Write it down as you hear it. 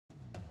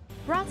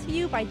Brought to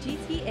you by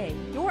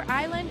GTA, your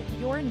island,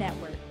 your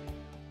network.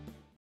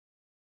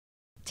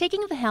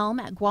 Taking the helm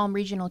at Guam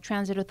Regional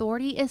Transit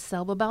Authority is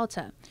Cel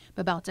Babauta.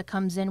 Babauta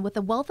comes in with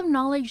a wealth of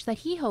knowledge that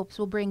he hopes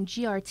will bring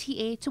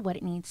GRTA to what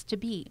it needs to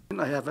be.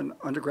 I have an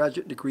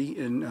undergraduate degree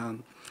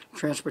in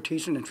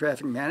transportation and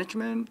traffic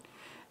management,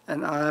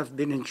 and I've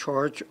been in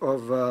charge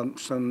of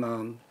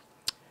some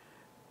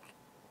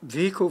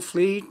vehicle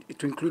fleet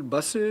to include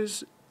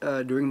buses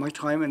during my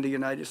time in the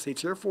United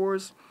States Air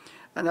Force,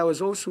 and I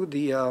was also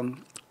the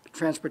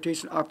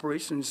transportation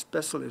operations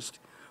specialist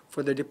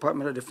for the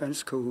Department of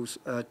Defense Codes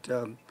at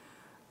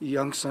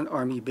Yongsan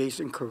Army Base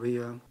in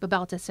Korea.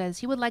 Babauta says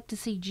he would like to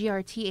see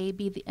GRTA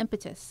be the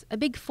impetus, a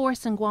big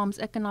force in Guam's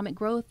economic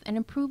growth, and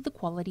improve the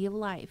quality of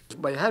life.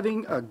 By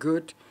having a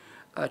good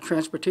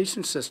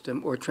transportation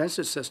system or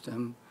transit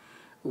system,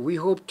 we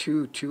hope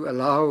to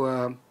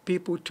allow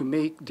people to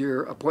make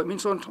their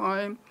appointments on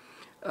time.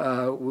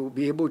 We'll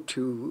be able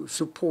to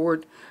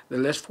support the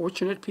less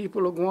fortunate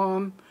people of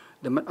Guam,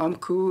 the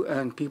Manamku,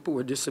 and people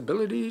with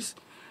disabilities.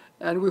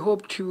 And we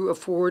hope to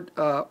afford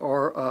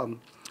our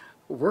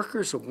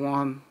workers of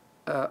Guam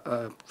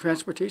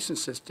transportation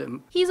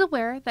system. He's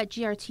aware that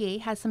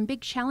GRTA has some big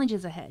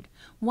challenges ahead,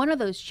 one of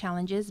those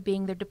challenges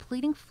being their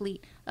depleting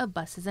fleet of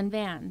buses and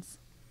vans.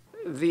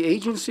 The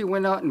agency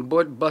went out and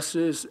bought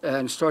buses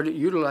and started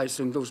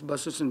utilizing those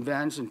buses and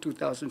vans in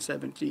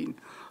 2017.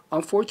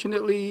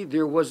 Unfortunately,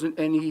 there wasn't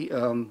any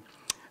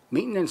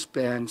maintenance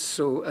plans,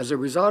 so as a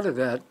result of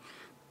that,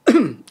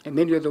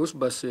 many of those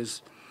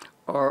buses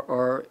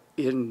are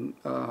in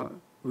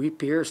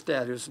repair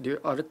status.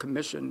 They're out of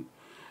commission,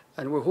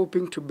 and we're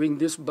hoping to bring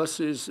these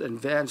buses and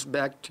vans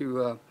back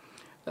to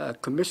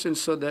commission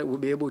so that we'll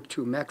be able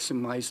to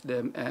maximize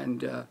them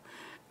and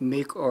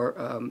make our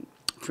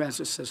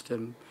transit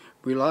system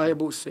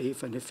reliable,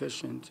 safe, and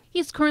efficient.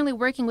 He's currently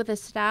working with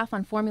his staff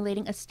on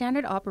formulating a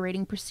standard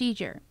operating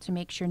procedure to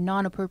make sure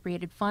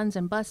non-appropriated funds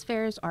and bus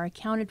fares are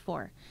accounted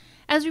for.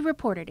 As we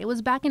reported, it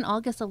was back in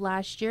August of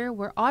last year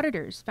where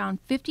auditors found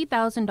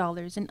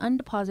 $50,000 in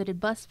undeposited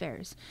bus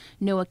fares,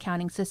 no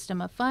accounting system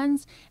of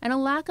funds, and a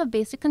lack of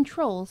basic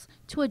controls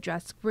to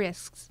address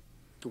risks.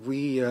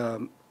 We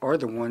are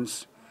the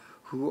ones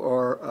who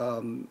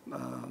are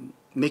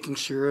making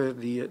sure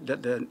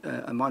that the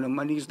amount of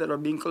monies that are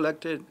being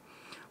collected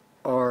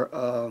are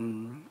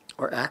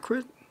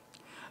accurate,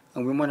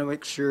 and we want to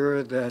make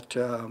sure that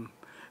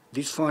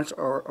these funds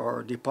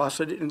are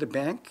deposited in the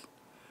bank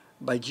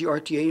by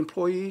GRTA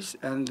employees,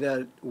 and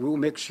that we'll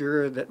make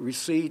sure that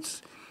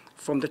receipts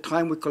from the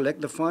time we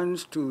collect the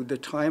funds to the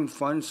time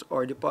funds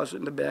are deposited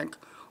in the bank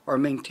are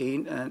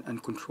maintained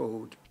and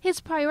controlled. His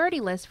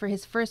priority list for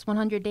his first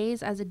 100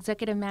 days as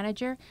executive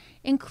manager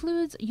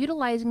includes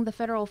utilizing the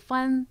federal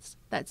funds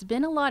that's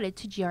been allotted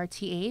to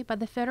GRTA by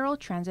the Federal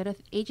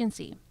Transit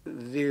Agency.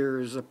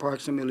 There's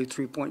approximately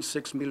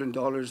 $3.6 million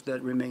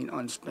that remain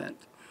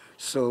unspent.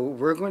 So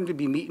we're going to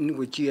be meeting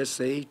with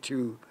GSA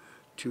to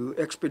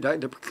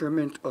expedite the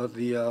procurement of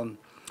the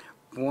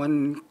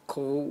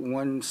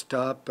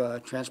one-stop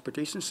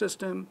transportation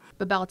system.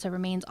 Babauta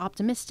remains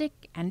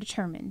optimistic and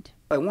determined.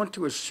 I want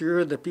to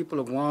assure the people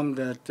of Guam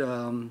that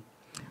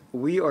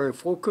we are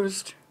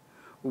focused,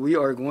 we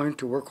are going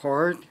to work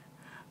hard,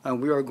 and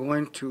we are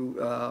going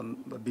to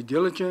be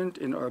diligent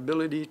in our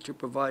ability to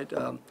provide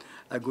a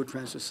good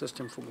transit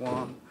system for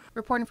Guam.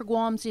 Reporting for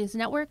Guam's News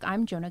Network,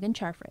 I'm Jonah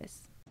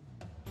Charfris.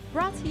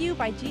 Brought to you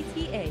by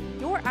GTA,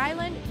 your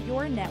island,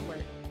 your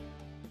network.